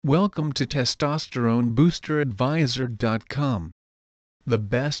Welcome to TestosteroneBoosterAdvisor.com. The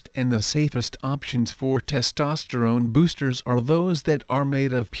best and the safest options for testosterone boosters are those that are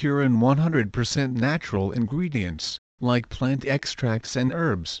made of pure and 100% natural ingredients, like plant extracts and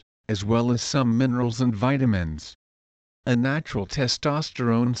herbs, as well as some minerals and vitamins. A natural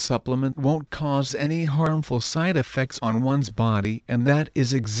testosterone supplement won't cause any harmful side effects on one's body, and that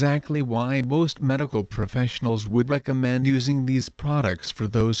is exactly why most medical professionals would recommend using these products for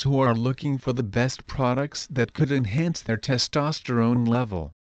those who are looking for the best products that could enhance their testosterone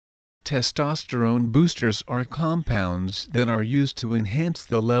level. Testosterone boosters are compounds that are used to enhance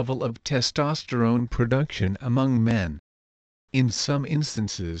the level of testosterone production among men. In some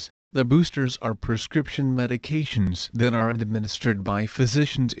instances, the boosters are prescription medications that are administered by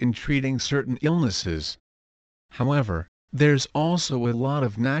physicians in treating certain illnesses. However, there's also a lot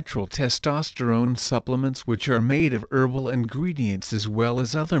of natural testosterone supplements which are made of herbal ingredients as well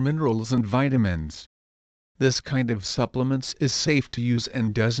as other minerals and vitamins. This kind of supplements is safe to use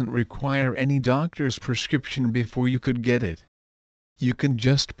and doesn't require any doctor's prescription before you could get it. You can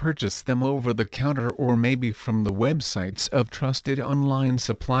just purchase them over the counter or maybe from the websites of trusted online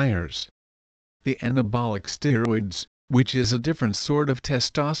suppliers. The anabolic steroids, which is a different sort of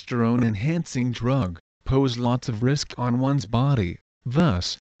testosterone-enhancing drug, pose lots of risk on one's body,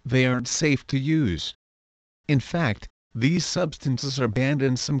 thus, they aren't safe to use. In fact, these substances are banned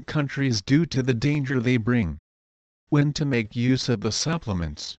in some countries due to the danger they bring. When to make use of the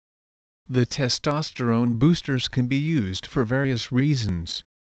supplements? The testosterone boosters can be used for various reasons.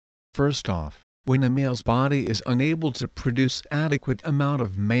 First off, when a male's body is unable to produce adequate amount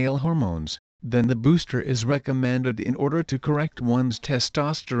of male hormones, then the booster is recommended in order to correct one's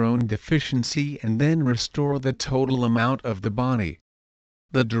testosterone deficiency and then restore the total amount of the body.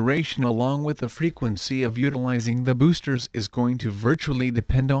 The duration along with the frequency of utilizing the boosters is going to virtually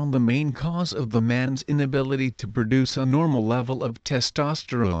depend on the main cause of the man's inability to produce a normal level of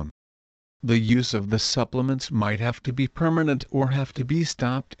testosterone. The use of the supplements might have to be permanent or have to be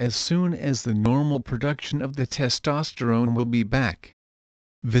stopped as soon as the normal production of the testosterone will be back.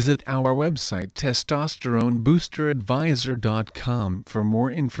 Visit our website testosteroneboosteradvisor.com for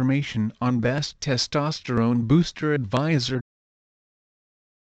more information on best testosterone booster advisor